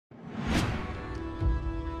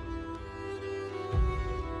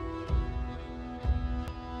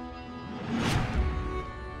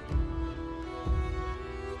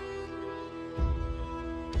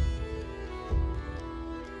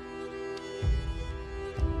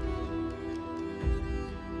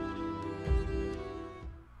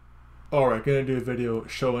Alright, going to do a video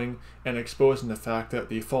showing and exposing the fact that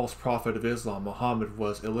the false prophet of Islam, Muhammad,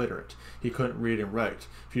 was illiterate. He couldn't read and write.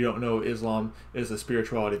 If you don't know, Islam is the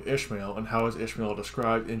spirituality of Ishmael, and how is Ishmael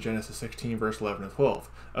described in Genesis 16 verse 11 and 12?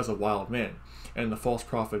 As a wild man. And the false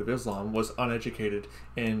prophet of Islam was uneducated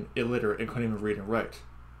and illiterate and couldn't even read and write.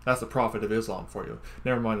 That's the prophet of Islam for you.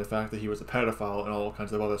 Never mind the fact that he was a pedophile and all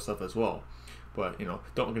kinds of other stuff as well. But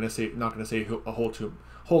not gonna say a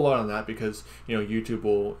whole lot on that, because YouTube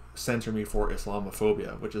will censor me for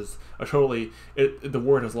Islamophobia, which is a the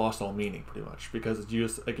word has lost all meaning pretty much, because it's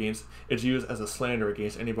used as a slander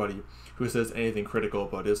against anybody who says anything critical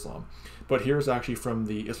about Islam. But here's actually from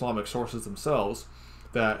the Islamic sources themselves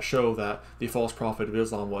that show that the false prophet of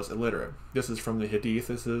Islam was illiterate. This is from the Hadith.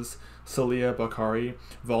 This is Sahih Bukhari,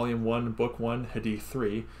 Volume 1, Book 1, Hadith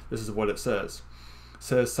 3. This is what it says.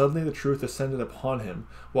 Says, suddenly the truth descended upon him.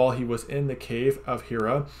 While he was in the cave of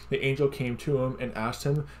Hira, the angel came to him and asked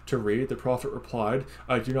him to read. The prophet replied,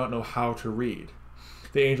 I do not know how to read.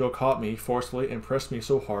 The angel caught me forcefully and pressed me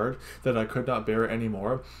so hard that I could not bear it any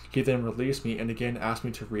more. He then released me and again asked me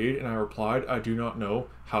to read, and I replied, I do not know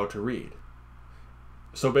how to read.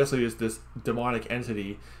 So basically, it's this demonic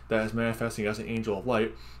entity that is manifesting as an angel of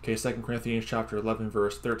light. Okay, 2 Corinthians chapter 11,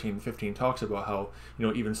 verse 13 and 15 talks about how,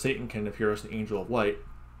 even Satan can appear as an angel of light.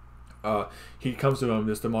 He comes to him,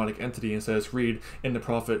 this demonic entity, and says, read, and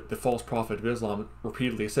the false prophet of Islam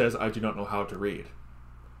repeatedly says, I do not know how to read.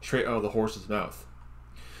 Straight out of the horse's mouth.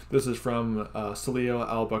 This is from Sahih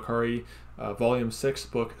al-Bukhari, Volume 6,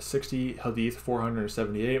 Book 60, Hadith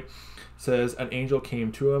 478. Says, an angel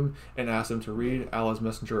came to him and asked him to read. Allah's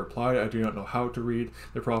messenger replied, I do not know how to read.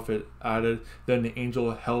 The prophet added, then the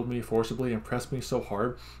angel held me forcibly and pressed me so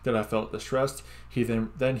hard that I felt distressed.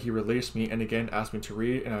 Then he released me and again asked me to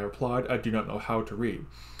read, and I replied, I do not know how to read.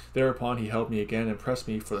 Thereupon he held me again and pressed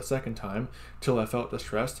me for the second time till I felt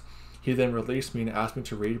distressed. He then released me and asked me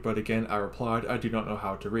to read, but again I replied, I do not know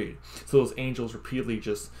how to read. So those angels repeatedly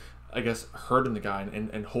just, hurting the guy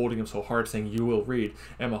and holding him so hard, saying, you will read.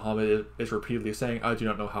 And Muhammad is repeatedly saying, I do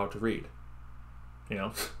not know how to read.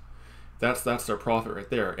 That's their prophet right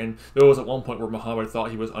there. And there was at one point where Muhammad thought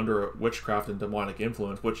he was under witchcraft and demonic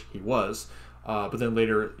influence, which he was. But then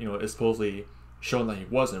later, it's supposedly shown that he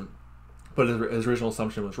wasn't. But his original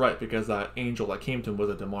assumption was right, because that angel that came to him was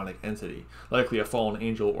a demonic entity, likely a fallen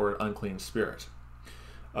angel or an unclean spirit.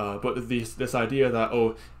 But this idea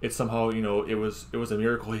that, it's somehow, it was a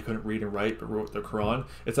miracle he couldn't read and write but wrote the Quran,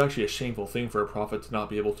 it's actually a shameful thing for a prophet to not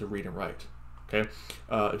be able to read and write. Okay,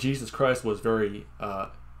 Jesus Christ was very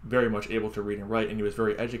much able to read and write, and he was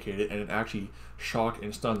very educated, and it actually shocked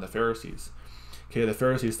and stunned the Pharisees. Okay, the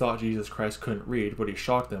Pharisees thought Jesus Christ couldn't read, but he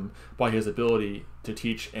shocked them by his ability to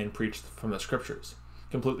teach and preach from the scriptures.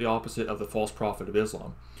 Completely opposite of the false prophet of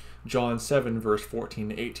Islam. John 7, verse 14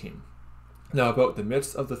 to 18. Now about the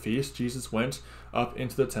midst of the feast, Jesus went up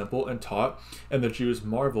into the temple and taught, and the Jews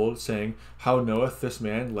marveled, saying, how knoweth this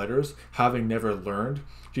man letters, having never learned?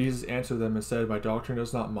 Jesus answered them and said, my doctrine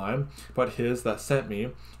is not mine, but his that sent me.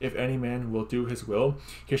 If any man will do his will,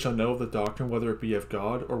 he shall know of the doctrine, whether it be of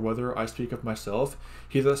God, or whether I speak of myself.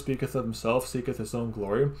 He that speaketh of himself seeketh his own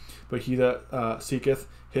glory, but he that seeketh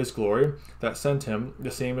his glory that sent him,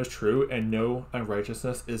 the same is true, and no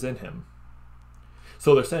unrighteousness is in him.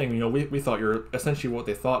 So they're saying, we thought essentially what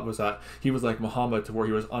they thought was that he was like Muhammad, to where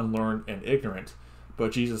he was unlearned and ignorant.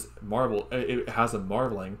 But Jesus it has them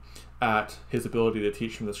marveling at his ability to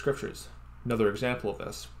teach from the scriptures. Another example of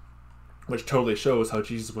this, which totally shows how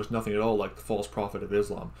Jesus was nothing at all like the false prophet of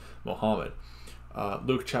Islam, Muhammad.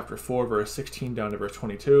 Luke chapter 4, verse 16 down to verse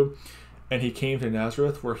 22. And he came to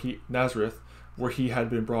Nazareth, where he had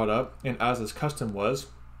been brought up, and as his custom was,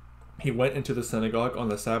 he went into the synagogue on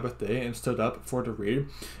the Sabbath day and stood up for to read,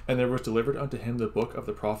 and there was delivered unto him the book of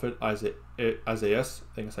the prophet Isaiah, I think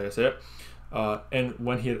that's how I say it. And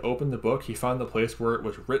when he had opened the book, he found the place where it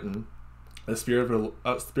was written, the spirit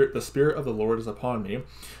of the Lord is upon me,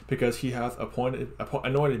 because he hath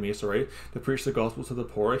anointed me, to preach the gospel to the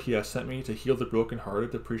poor. He hath sent me to heal the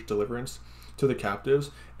brokenhearted, to preach deliverance to the captives,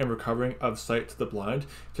 and recovering of sight to the blind,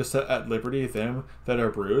 to set at liberty them that are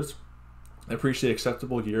bruised. I preached the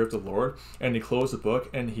acceptable year of the Lord. And he closed the book,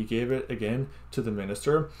 and he gave it again to the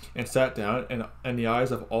minister, and sat down, and the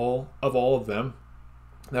eyes of all of them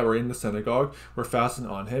that were in the synagogue were fastened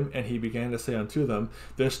on him, and he began to say unto them,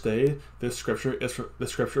 this day this scripture is the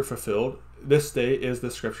scripture fulfilled. This day is the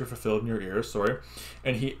scripture fulfilled in your ears.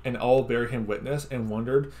 And all bare him witness, and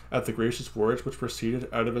wondered at the gracious words which proceeded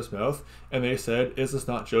out of his mouth. And they said, is this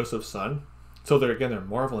not Joseph's son? So they're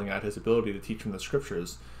marveling at his ability to teach from the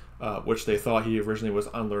scriptures, which they thought he originally was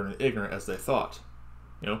unlearned and ignorant, as they thought.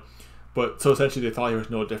 But so essentially they thought he was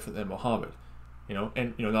no different than Muhammad,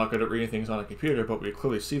 and not good at reading things on a computer. But we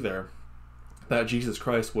clearly see there that Jesus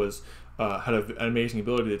Christ was had an amazing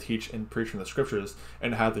ability to teach and preach from the scriptures,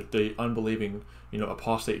 and had the unbelieving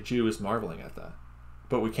apostate Jews marveling at that.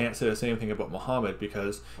 But we can't say the same thing about Muhammad,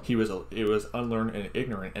 because it was unlearned and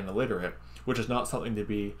ignorant and illiterate, which is not something to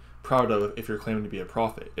be proud of if you're claiming to be a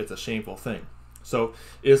prophet. It's a shameful thing. So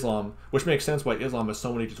Islam, which makes sense why Islam has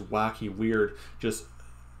so many just wacky, weird, just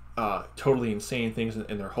totally insane things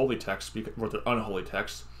in their holy texts, or their unholy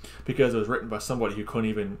texts, because it was written by somebody who couldn't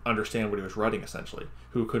even understand what he was writing, essentially,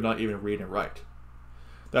 who could not even read and write.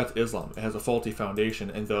 That's Islam. It has a faulty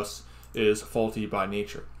foundation, and thus is faulty by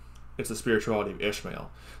nature. It's the spirituality of Ishmael.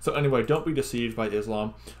 So anyway, don't be deceived by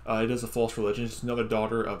Islam. It is a false religion. It's another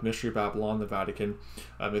daughter of Mystery Babylon, the Vatican.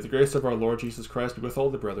 May the grace of our Lord Jesus Christ be with all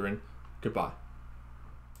the brethren. Goodbye.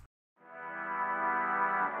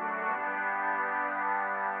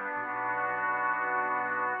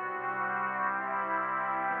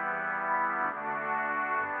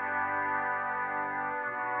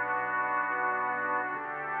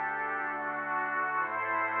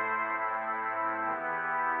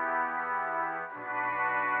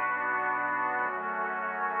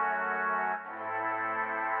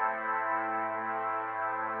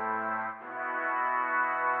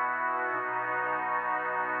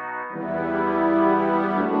 You